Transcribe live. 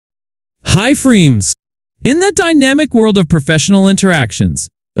Hi friends! In the dynamic world of professional interactions,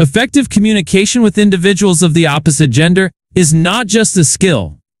 effective communication with individuals of the opposite gender is not just a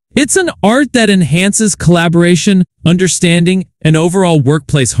skill. It's an art that enhances collaboration, understanding, and overall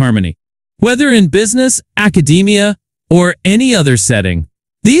workplace harmony. Whether in business, academia, or any other setting,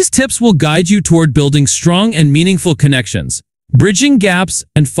 these tips will guide you toward building strong and meaningful connections, bridging gaps,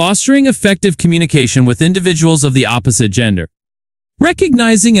 and fostering effective communication with individuals of the opposite gender.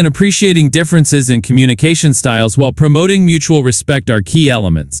 Recognizing and appreciating differences in communication styles while promoting mutual respect are key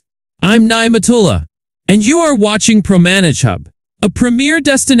elements. I'm Naimatullah, and you are watching ProManage Hub, a premier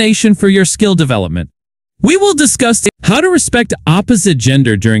destination for your skill development. We will discuss how to respect opposite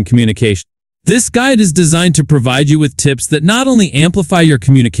gender during communication. This guide is designed to provide you with tips that not only amplify your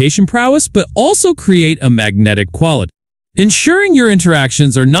communication prowess, but also create a magnetic quality, ensuring your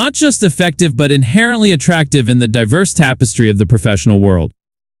interactions are not just effective but inherently attractive in the diverse tapestry of the professional world.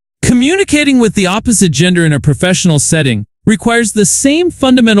 Communicating with the opposite gender in a professional setting requires the same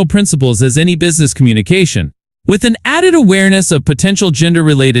fundamental principles as any business communication, with an added awareness of potential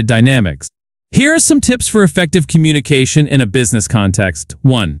gender-related dynamics. Here are some tips for effective communication in a business context.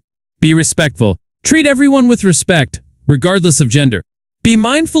 1. Be respectful. Treat everyone with respect, regardless of gender. Be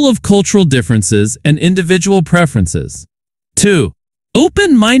mindful of cultural differences and individual preferences. 2.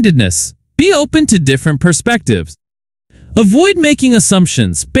 Open-mindedness. Be open to different perspectives. Avoid making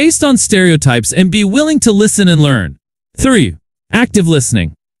assumptions based on stereotypes and be willing to listen and learn. 3. Active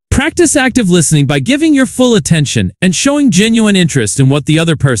listening. Practice active listening by giving your full attention and showing genuine interest in what the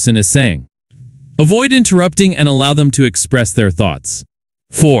other person is saying. Avoid interrupting and allow them to express their thoughts.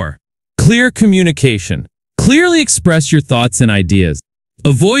 4. Clear communication. Clearly express your thoughts and ideas.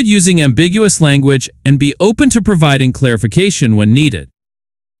 Avoid using ambiguous language and be open to providing clarification when needed.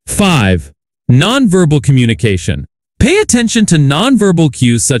 5. Nonverbal communication. Pay attention to nonverbal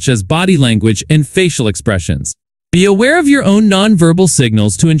cues such as body language and facial expressions. Be aware of your own nonverbal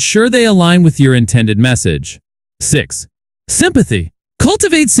signals to ensure they align with your intended message. 6. Sympathy.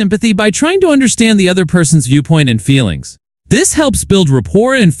 Cultivate sympathy by trying to understand the other person's viewpoint and feelings. This helps build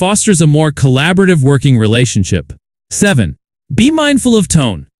rapport and fosters a more collaborative working relationship. 7. Be mindful of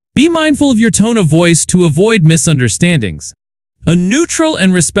tone. Be mindful of your tone of voice to avoid misunderstandings. A neutral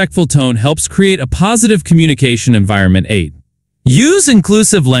and respectful tone helps create a positive communication environment. 8. Use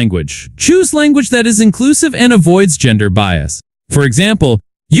inclusive language. Choose language that is inclusive and avoids gender bias. For example,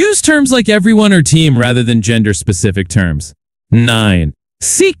 use terms like everyone or team rather than gender-specific terms. 9.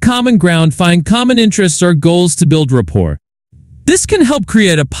 Seek common ground. Find common interests or goals to build rapport. This can help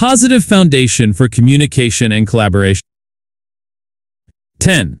create a positive foundation for communication and collaboration.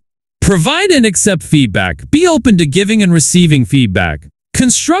 10. Provide and accept feedback. Be open to giving and receiving feedback.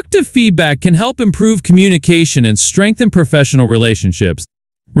 Constructive feedback can help improve communication and strengthen professional relationships.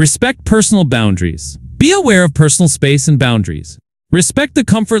 Respect personal boundaries. Be aware of personal space and boundaries. Respect the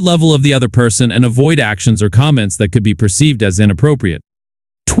comfort level of the other person and avoid actions or comments that could be perceived as inappropriate.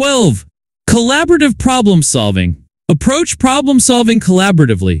 12. Collaborative problem solving. Approach problem solving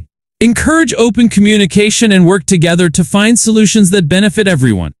collaboratively. Encourage open communication and work together to find solutions that benefit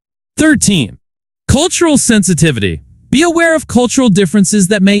everyone. 13. Cultural sensitivity. Be aware of cultural differences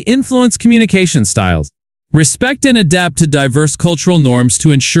that may influence communication styles. Respect and adapt to diverse cultural norms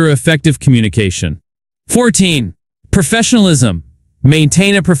to ensure effective communication. 14. Professionalism.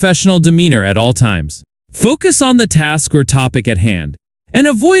 Maintain a professional demeanor at all times. Focus on the task or topic at hand, and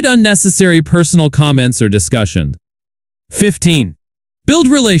avoid unnecessary personal comments or discussions. 15. Build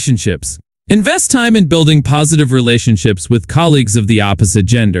relationships. Invest time in building positive relationships with colleagues of the opposite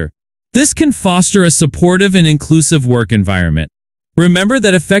gender. This can foster a supportive and inclusive work environment. Remember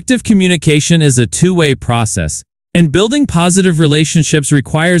that effective communication is a two-way process, and building positive relationships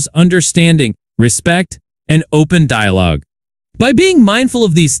requires understanding, respect, and open dialogue. By being mindful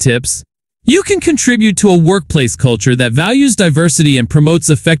of these tips, you can contribute to a workplace culture that values diversity and promotes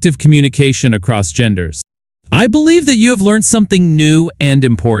effective communication across genders. I believe that you have learned something new and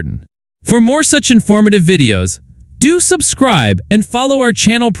important. For more such informative videos, do subscribe and follow our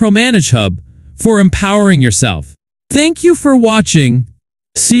channel ProManage Hub for empowering yourself. Thank you for watching.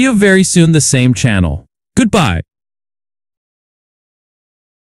 See you very soon the same channel. Goodbye.